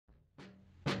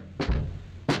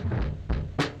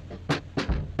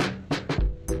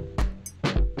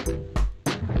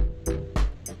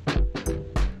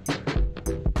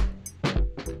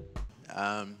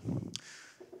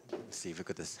Let's see if we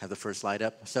could have the first slide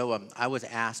up. So I was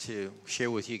asked to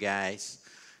share with you guys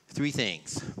three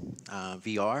things: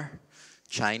 VR,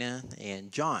 China,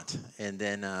 and Jaunt. And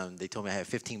then they told me I have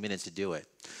 15 minutes to do it.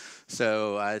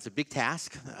 So it's a big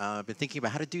task. I've been thinking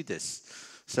about how to do this.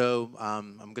 So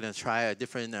I'm going to try a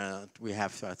different, we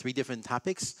have three different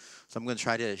topics. So I'm going to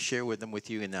try to share them with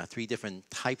you in three different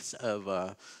types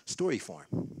of story form.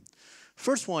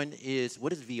 First one is,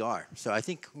 what is VR? So I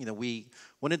think,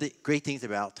 one of the great things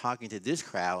about talking to this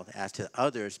crowd as to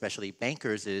others, especially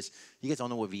bankers, is you guys all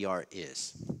know what VR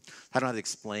is. I don't have to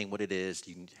explain what it is.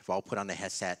 You have all put on the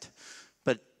headset.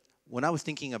 But when I was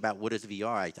thinking about what is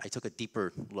VR, I took a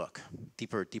deeper look,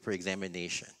 deeper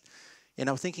examination. And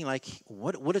I was thinking,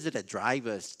 what is it that drives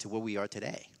us to where we are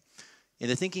today? And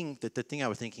the thing I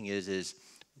was thinking is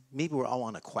maybe we're all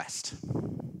on a quest.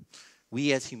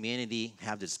 We as humanity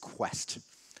have this quest.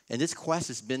 And this quest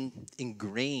has been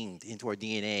ingrained into our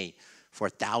DNA for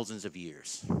thousands of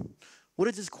years. What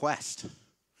is this quest?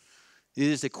 It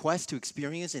is a quest to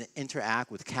experience and interact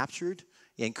with captured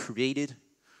and created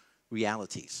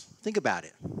realities. Think about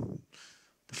it.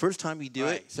 The first time we do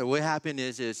it, so what happened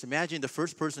is imagine the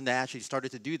first person that actually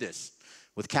started to do this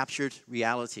with captured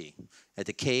reality at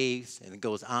the caves, and it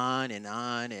goes on and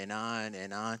on and on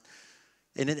and on.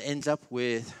 And it ends up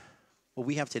with what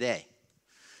we have today.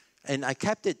 And I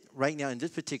kept it right now in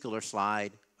this particular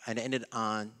slide and ended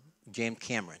on James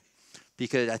Cameron,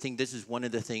 because I think this is one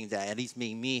of the things that at least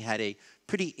made me had a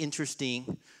pretty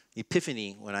interesting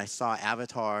epiphany when I saw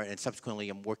Avatar, and subsequently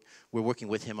we're working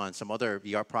with him on some other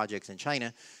VR projects in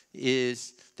China,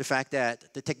 is the fact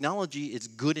that the technology is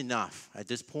good enough at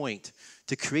this point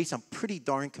to create some pretty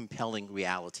darn compelling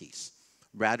realities.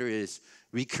 Rather is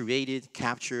recreated,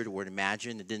 captured, or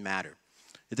imagined, it didn't matter.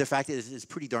 The fact is it's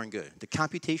pretty darn good. The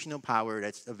computational power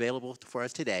that's available for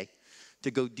us today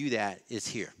to go do that is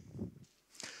here.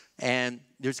 And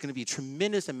there's going to be a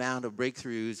tremendous amount of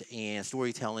breakthroughs and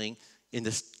storytelling in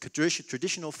this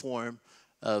traditional form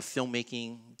of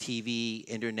filmmaking, TV,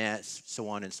 internet, so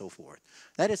on and so forth.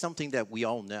 That is something that we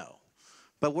all know.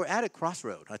 But we're at a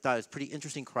crossroad. I thought it was a pretty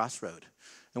interesting crossroad.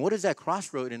 And what is that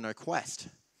crossroad in our quest?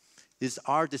 Is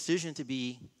our decision to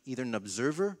be either an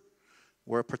observer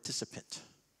or a participant.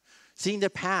 See, in the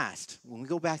past, when we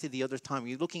go back to the other time, when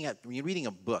you're reading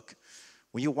a book,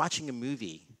 when you're watching a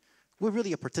movie, we're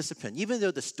really a participant. Even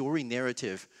though the story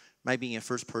narrative might be in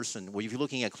first person, where if you're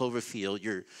looking at Cloverfield,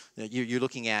 you're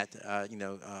looking at,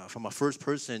 from a first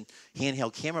person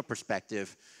handheld camera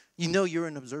perspective, you're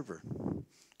an observer.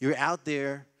 You're out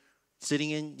there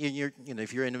sitting in your,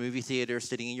 if you're in a movie theater,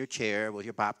 sitting in your chair with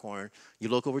your popcorn, you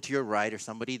look over to your right or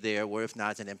somebody there, or if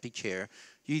not, it's an empty chair,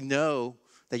 you know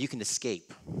that you can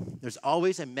escape. There's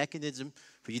always a mechanism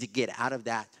for you to get out of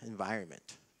that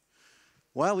environment.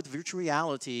 Well, with virtual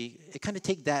reality, it kind of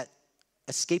takes that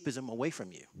escapism away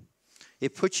from you.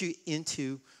 It puts you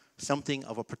into something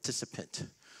of a participant.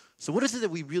 So what is it that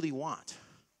we really want?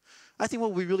 I think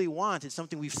what we really want is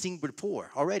something we've seen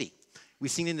before already.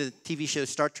 We've seen in the TV show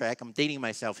Star Trek. I'm dating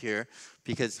myself here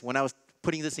because when I was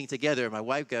putting this thing together, my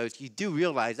wife goes, you do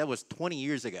realize that was 20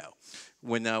 years ago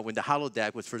when the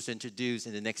holodeck was first introduced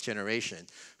in the Next Generation,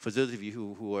 for those of you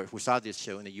who saw this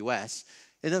show in the US.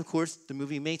 And then, of course, the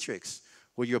movie Matrix,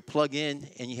 where you're plugged in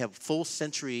and you have full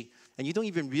sensory, and you don't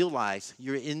even realize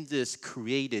you're in this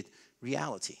created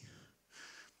reality.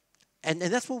 And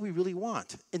that's what we really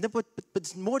want. And then, but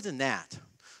it's more than that.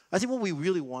 I think what we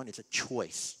really want is a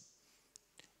choice.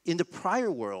 In the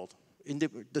prior world, in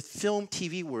the film,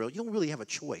 TV world, you don't really have a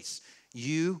choice.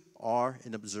 You are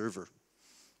an observer.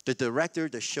 The director,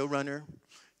 the showrunner,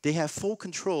 they have full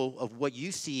control of what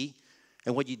you see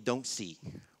and what you don't see,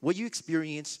 what you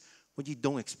experience, what you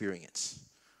don't experience.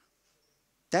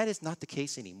 That is not the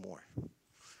case anymore.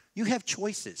 You have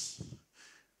choices.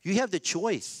 You have the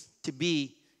choice to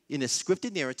be in a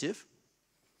scripted narrative,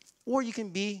 or you can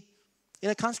be in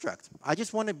a construct. I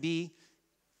just want to be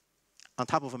on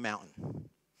top of a mountain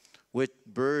with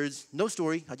birds, no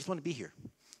story, I just want to be here.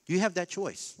 You have that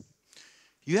choice.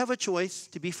 You have a choice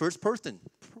to be first person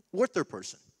or third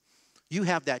person. You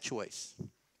have that choice.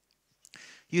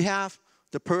 You have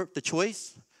the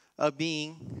choice of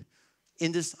being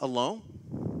in this alone,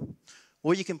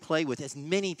 or you can play with as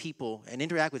many people and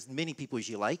interact with as many people as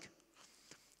you like.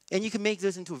 And you can make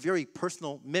this into a very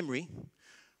personal memory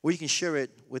where you can share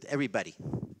it with everybody.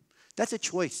 That's a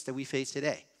choice that we face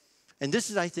today. And this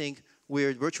is, I think,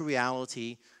 where virtual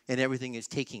reality and everything is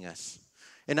taking us.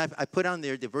 And I put on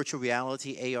there the virtual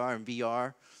reality, AR and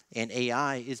VR and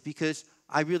AI, is because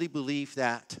I really believe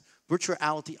that virtual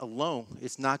reality alone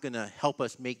is not going to help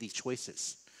us make these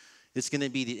choices. It's going to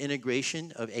be the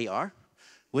integration of AR.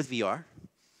 with VR,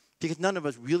 because none of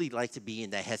us really like to be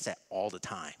in that headset all the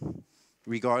time,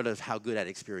 regardless of how good that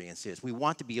experience is. We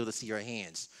want to be able to see our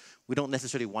hands. We don't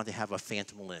necessarily want to have a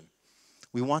phantom limb.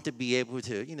 We want to be able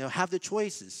to, have the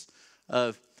choices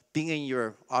of being in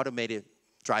your automated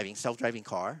driving, self-driving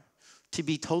car, to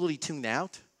be totally tuned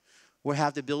out, or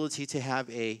have the ability to have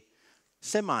a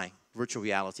semi-virtual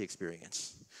reality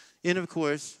experience. And of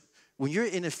course, when you're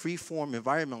in a free-form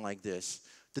environment like this,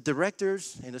 the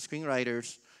directors and the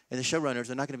screenwriters and the showrunners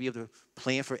are not going to be able to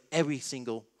plan for every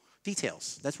single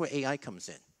details. That's where AI comes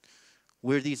in,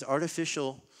 where these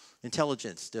artificial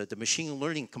intelligence, the machine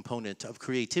learning component of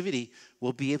creativity,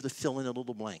 will be able to fill in the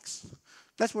little blanks.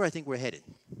 That's where I think we're headed.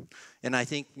 And I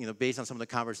think, based on some of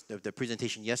the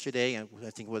presentation yesterday, and I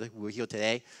think we're here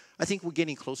today, I think we're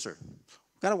getting closer.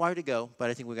 We've got a while to go, but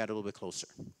I think we got a little bit closer.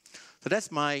 So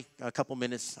that's my couple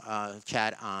minutes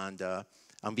chat on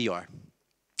VR.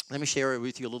 Let me share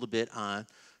with you a little bit on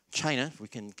China, if we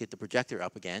can get the projector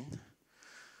up again.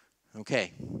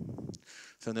 Okay.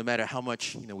 So no matter how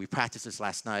much we practiced this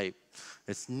last night,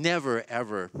 it's never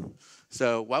ever.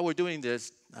 So while we're doing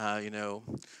this,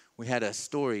 we had a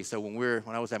story. So when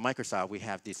I was at Microsoft, we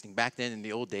have this thing. Back then in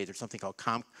the old days, there's something called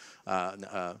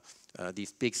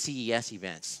these big CES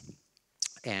events,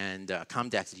 and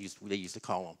Comdex they used to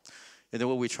call them. And then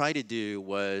what we tried to do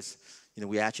was,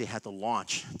 we actually had to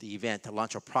launch the event, to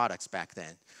launch our products back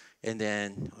then. And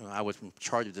then I was in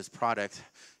charge of this product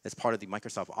as part of the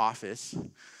Microsoft Office.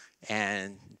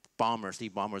 And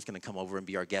Steve Ballmer is going to come over and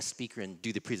be our guest speaker and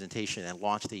do the presentation and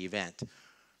launch the event.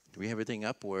 Do we have everything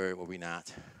up, or are we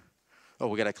not? Oh,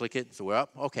 we got to click it? So we're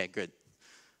up? Okay, good.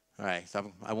 All right,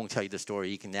 so I won't tell you the story.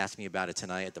 You can ask me about it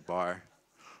tonight at the bar.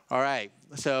 All right,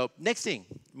 so next thing,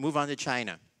 move on to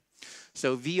China.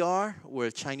 So VR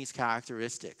with Chinese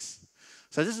characteristics.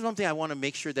 So this is something I want to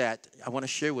make sure that I want to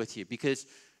share with you, because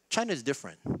China is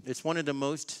different. It's one of the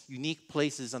most unique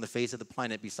places on the face of the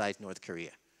planet besides North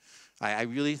Korea. I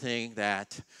really think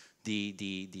that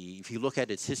if you look at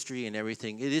its history and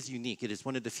everything, it is unique. It is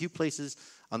one of the few places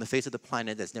on the face of the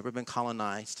planet that's never been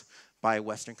colonized by a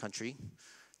Western country,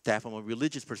 that from a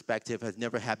religious perspective has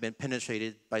never been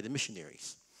penetrated by the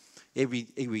missionaries. It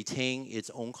retained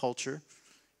its own culture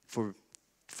for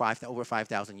over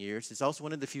 5,000 years. It's also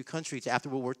one of the few countries after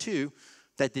World War II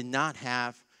that did not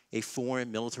have a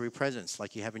foreign military presence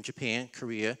like you have in Japan,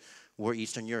 Korea, or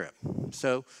Eastern Europe.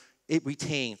 So it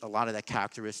retained a lot of that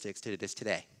characteristics that it is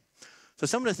today. So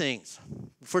some of the things,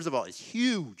 first of all, it's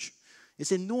huge.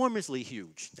 It's enormously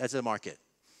huge as a market.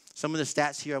 Some of the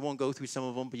stats here, I won't go through some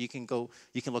of them, but you can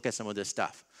look at some of this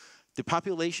stuff. The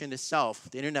population itself,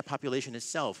 the internet population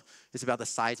itself, is about the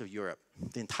size of Europe,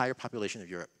 the entire population of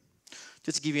Europe.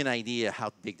 Just to give you an idea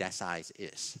how big that size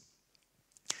is.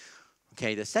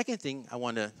 Okay, the second thing I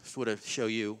want to sort of show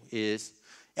you is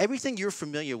everything you're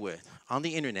familiar with on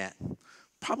the internet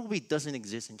probably doesn't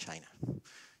exist in China.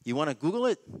 You want to Google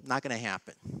it? Not going to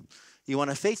happen. You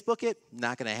want to Facebook it?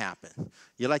 Not going to happen.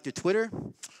 You like your Twitter?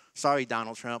 Sorry,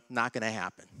 Donald Trump, not going to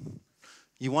happen.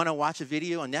 You want to watch a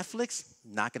video on Netflix?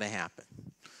 Not going to happen.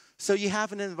 So you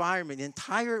have an environment, an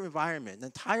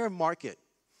entire market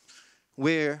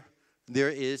where there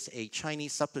is a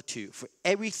Chinese substitute for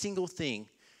every single thing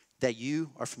that you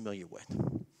are familiar with.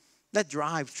 That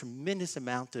drives tremendous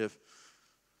amount of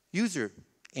user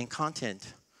and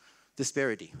content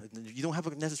disparity. You don't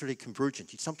have necessarily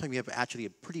convergence. Sometimes you have actually a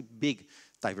pretty big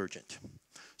divergent.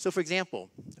 So for example,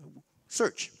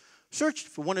 search. Search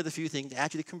for one of the few things that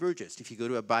actually converges. If you go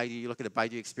to a Baidu, you look at a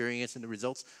Baidu experience and the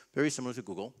results, very similar to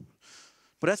Google.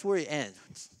 But that's where it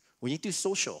ends. When you do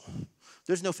social,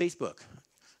 there's no Facebook.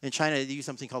 In China, they use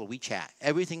something called WeChat.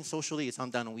 Everything socially is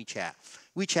done on WeChat.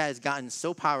 WeChat has gotten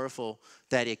so powerful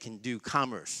that it can do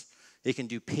commerce. It can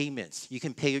do payments. You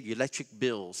can pay your electric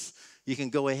bills. You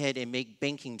can go ahead and make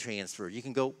banking transfer. You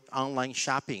can go online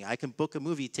shopping. I can book a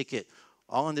movie ticket,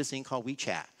 all on this thing called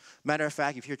WeChat. Matter of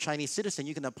fact, if you're a Chinese citizen,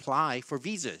 you can apply for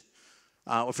visa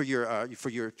or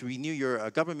to renew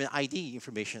your government ID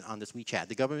information on this WeChat.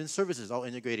 The government services all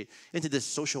integrated into this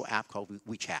social app called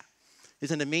WeChat.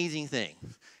 It's an amazing thing.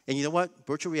 And you know what?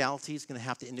 Virtual reality is going to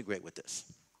have to integrate with this.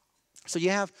 So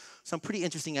you have some pretty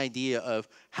interesting idea of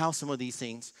how some of these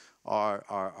things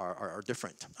are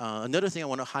different. Another thing I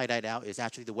want to highlight out is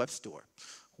actually the web store,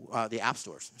 the app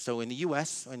stores. So in the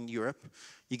US and Europe,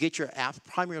 you get your app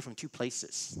primarily from two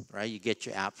places, right? You get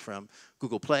your app from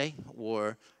Google Play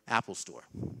or Apple Store,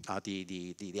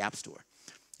 the App Store.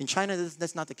 In China,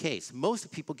 that's not the case. Most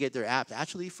people get their apps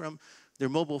actually from their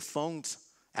mobile phones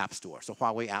app store. So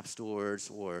Huawei app stores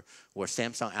or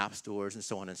Samsung app stores and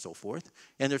so on and so forth.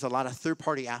 And there's a lot of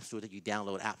third-party app stores that you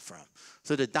download app from.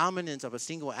 So the dominance of a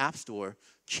single app store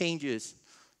changes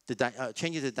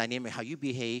the dynamic how you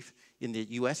behave in the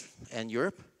US and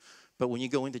Europe. But when you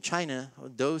go into China,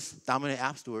 those dominant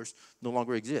app stores no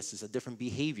longer exist. It's a different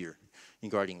behavior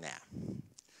regarding that.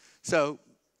 So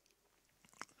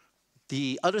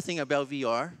the other thing about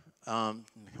VR, I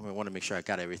want to make sure I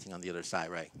got everything on the other side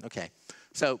right. Okay.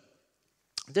 So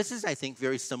this is, I think,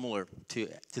 very similar to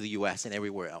the US and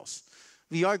everywhere else.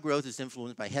 VR growth is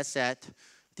influenced by headset,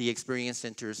 the experience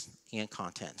centers, and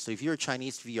content. So if you're a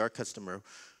Chinese VR customer,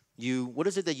 what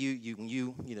is it that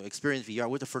you experience VR?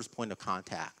 What's the first point of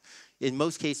contact? In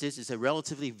most cases, it's a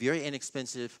relatively very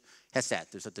inexpensive headset.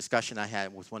 There's a discussion I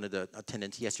had with one of the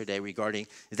attendants yesterday regarding,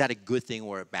 is that a good thing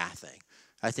or a bad thing?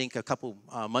 I think a couple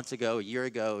months ago, a year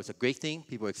ago, it was a great thing.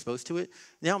 People were exposed to it.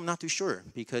 Now I'm not too sure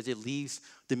because it leaves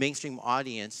the mainstream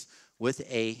audience with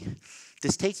a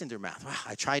distaste in their mouth. Wow,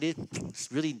 I tried it.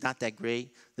 It's really not that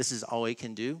great. This is all it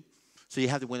can do. So you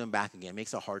have to win them back again. It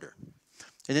makes it harder.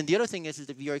 And then the other thing is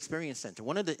the VR Experience Center.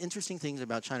 One of the interesting things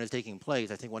about China is taking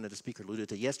place, I think one of the speakers alluded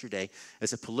to yesterday,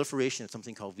 is a proliferation of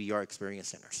something called VR Experience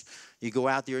Centers. You go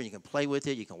out there and you can play with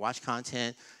it, you can watch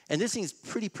content, and this thing is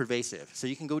pretty pervasive. So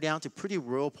you can go down to pretty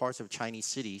rural parts of Chinese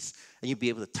cities and you'll be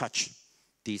able to touch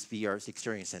these VR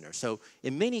Experience Centers. So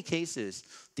in many cases,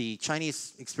 the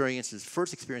Chinese experience's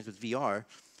first experience with VR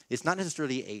it's not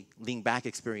necessarily a lean back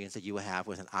experience that you would have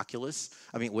with an Oculus,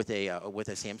 with a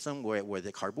Samsung where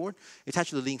the cardboard. It's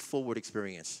actually a lean forward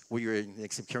experience where you're in the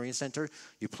experience center,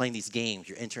 you're playing these games,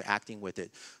 you're interacting with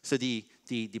it. So the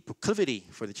proclivity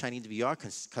for the Chinese VR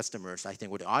customers, I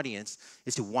think, with the audience,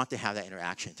 is to want to have that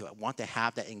interaction, to want to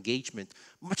have that engagement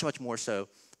much, much more so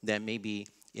than maybe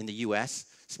in the US,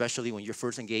 especially when your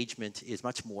first engagement is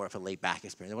much more of a laid-back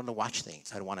experience. I want to watch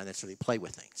things. I don't want to necessarily play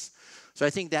with things. So I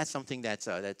think that's something that's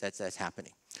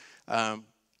happening.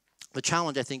 The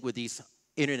challenge, I think, with these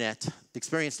internet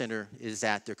experience center is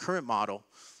that their current model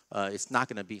is not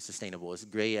going to be sustainable. It's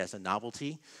great as a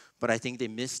novelty, but I think they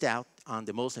missed out on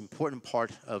the most important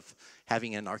part of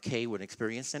having an arcade with an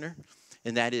experience center,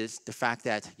 and that is the fact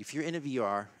that if you're in a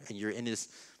VR and you're in this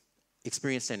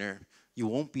experience center, you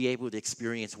won't be able to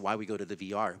experience why we go to the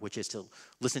VR, which is to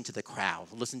listen to the crowd,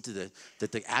 listen to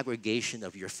the aggregation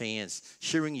of your fans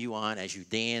cheering you on as you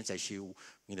dance, as you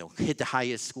hit the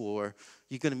highest score.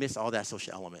 You're going to miss all that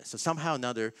social element. So somehow or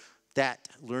another, that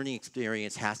learning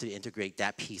experience has to integrate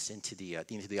that piece into the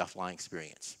offline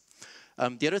experience.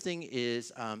 The other thing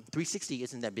is 360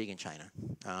 isn't that big in China.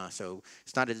 So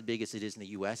it's not as big as it is in the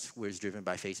US, where it's driven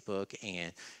by Facebook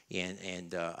and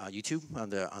YouTube on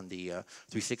the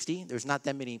 360. There's not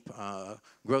that many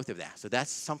growth of that. So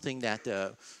that's something that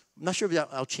I'm not sure if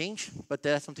that'll change, but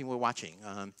that's something we're watching.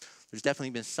 There's definitely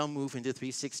been some move into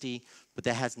 360, but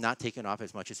that has not taken off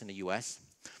as much as in the US.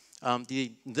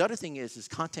 The other thing is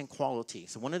content quality.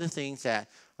 So one of the things that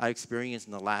I experienced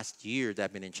in the last year that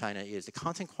I've been in China is the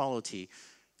content quality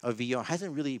of VR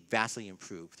hasn't really vastly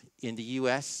improved. In the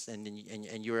US and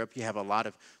in Europe, you have a lot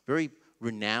of very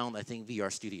renowned, I think,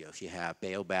 VR studios. You have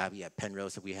Baobab, you have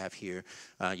Penrose that we have here,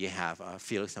 you have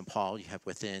Felix and Paul, you have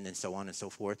Within, and so on and so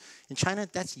forth. In China,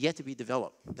 that's yet to be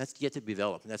developed. That's yet to be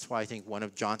developed. And that's why I think one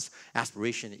of Jaunt's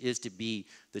aspiration is to be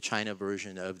the China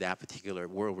version of that particular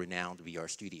world-renowned VR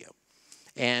studio.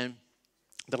 And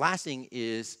the last thing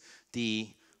is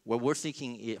what we're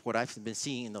seeking, what I've been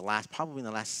seeing in the last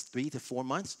 3 to 4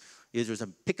 months, is there's a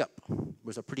pickup.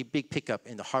 There's a pretty big pickup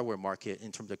in the hardware market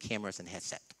in terms of cameras and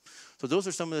headset. So those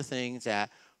are some of the things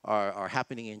that are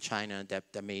happening in China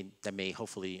that may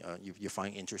hopefully you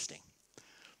find interesting.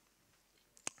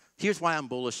 Here's why I'm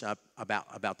bullish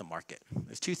about the market.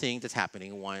 There's two things that's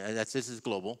happening. One, this is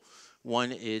global.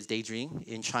 One is Daydream.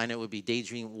 In China, it would be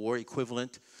Daydream or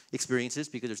equivalent experiences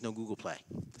because there's no Google Play.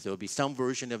 So it'll be some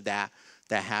version of that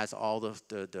has all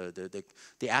the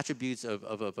attributes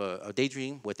of a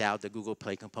Daydream without the Google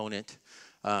Play component,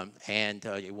 and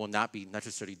it will not be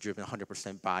necessarily driven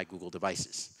 100% by Google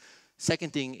devices.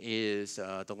 Second thing is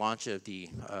the launch of the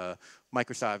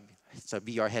Microsoft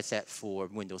VR headset for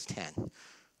Windows 10.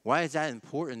 Why is that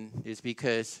important is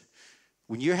because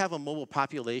when you have a mobile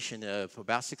population of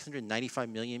about 695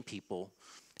 million people,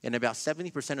 and about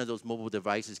 70% of those mobile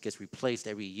devices gets replaced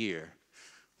every year,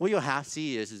 what you'll have to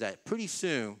see is that pretty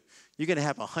soon, you're going to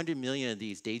have 100 million of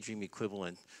these Daydream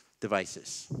equivalent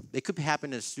devices. It could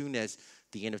happen as soon as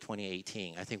the end of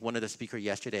 2018. I think one of the speakers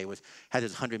yesterday had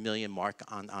his 100 million mark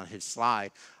on his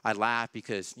slide. I laughed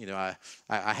because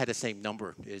I had the same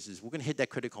number. Is we're going to hit that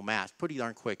critical mass pretty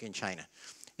darn quick in China.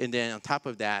 And then on top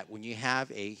of that, when you have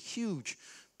a huge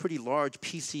pretty large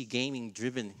PC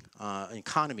gaming-driven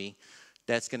economy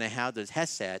that's going to have this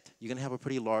headset, you're going to have a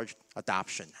pretty large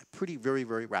adoption, very,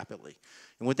 very rapidly.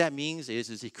 And what that means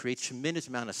is it creates tremendous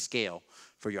amount of scale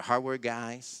for your hardware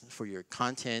guys, for your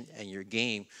content and your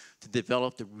game to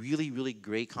develop the really, really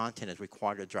great content that's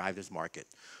required to drive this market.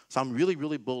 So I'm really,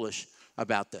 really bullish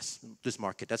about this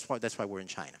market. That's why we're in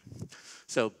China.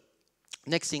 So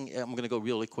next thing I'm going to go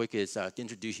really quick is to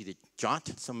introduce you to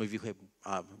Jaunt. Some of you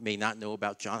may not know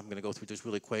about Jaunt. I'm going to go through this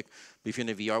really quick. But if you're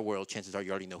in the VR world, chances are you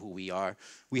already know who we are.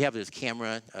 We have this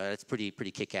camera. It's pretty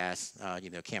kick-ass,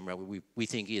 camera. We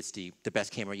think it's the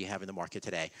best camera you have in the market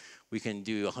today. We can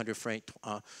do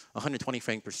 120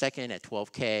 frames per second at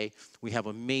 12K. We have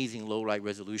amazing low light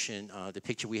resolution. The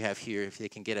picture we have here, if they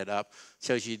can get it up,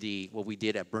 shows you what we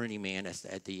did at Burning Man at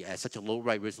such a low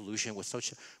light resolution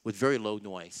with very low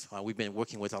noise. We've been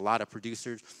working with a lot of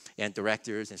producers and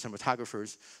directors and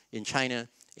cinematographers in China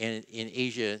and in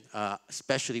Asia,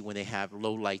 especially when they have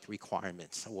low light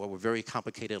requirements or very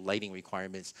complicated lighting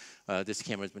requirements. This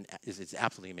camera is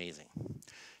absolutely amazing.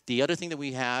 The other thing that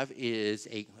we have is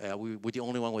we're the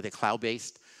only one with a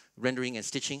cloud-based rendering and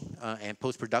stitching and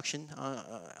post-production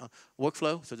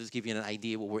workflow. So just give you an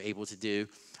idea what we're able to do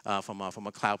from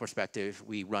a cloud perspective.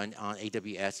 We run on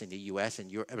AWS in the US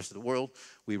and the rest of the world.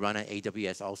 We run on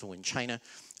AWS also in China.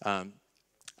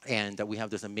 And we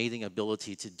have this amazing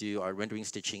ability to do our rendering,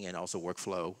 stitching, and also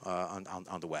workflow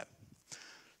on the web.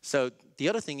 So the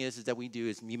other thing is that we do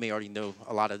is, you may already know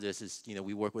a lot of this is,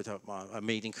 we work with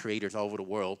amazing creators all over the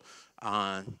world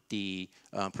on the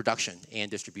production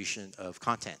and distribution of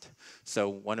content.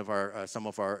 So some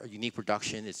of our unique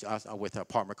production is with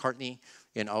Paul McCartney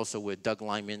and also with Doug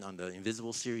Liman on the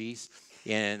Invisible series.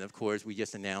 And of course, we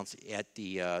just announced at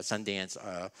the Sundance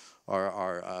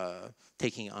our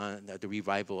taking on the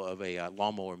revival of a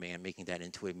Lawnmower Man, making that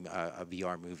into a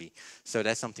VR movie. So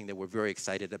that's something that we're very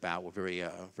excited about. We're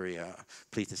very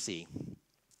pleased to see.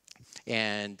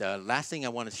 And last thing I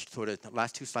want to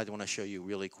last two slides I want to show you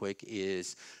really quick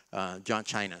is Jaunt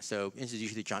China. So introduce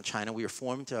you to Jaunt China. We were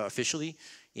formed officially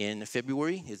in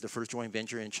February. It's the first joint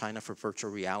venture in China for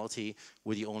virtual reality.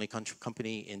 We're the only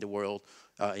company in the world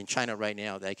in China right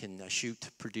now that can shoot,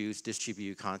 produce,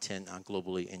 distribute content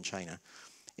globally in China.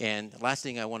 And last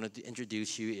thing I wanted to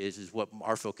introduce you is what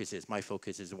our focus is. My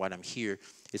focus is what I'm here.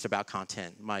 It's about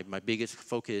content. My biggest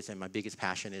focus and my biggest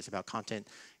passion is about content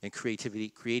and creativity,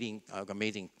 creating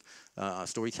amazing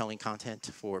storytelling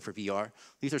content for VR.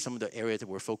 These are some of the areas that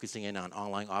we're focusing in on: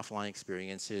 online, offline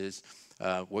experiences,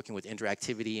 working with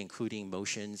interactivity, including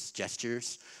motions,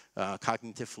 gestures,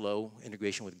 cognitive flow,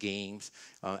 integration with games,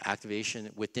 activation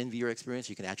within VR experience.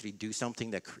 You can actually do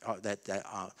something that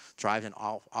drives an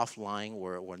offline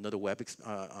or another web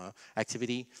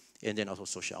activity, and then also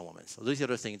social elements. So these are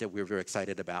the things that we're very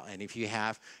excited about. And if you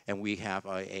have, and we have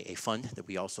a fund that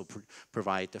we also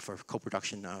provide for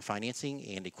co-production financing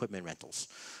and equipment rentals.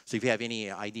 So if you have any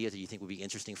ideas that you think would be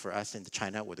interesting for us in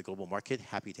China or the global market,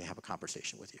 happy to have a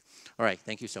conversation with you. All right,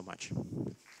 thank you so much.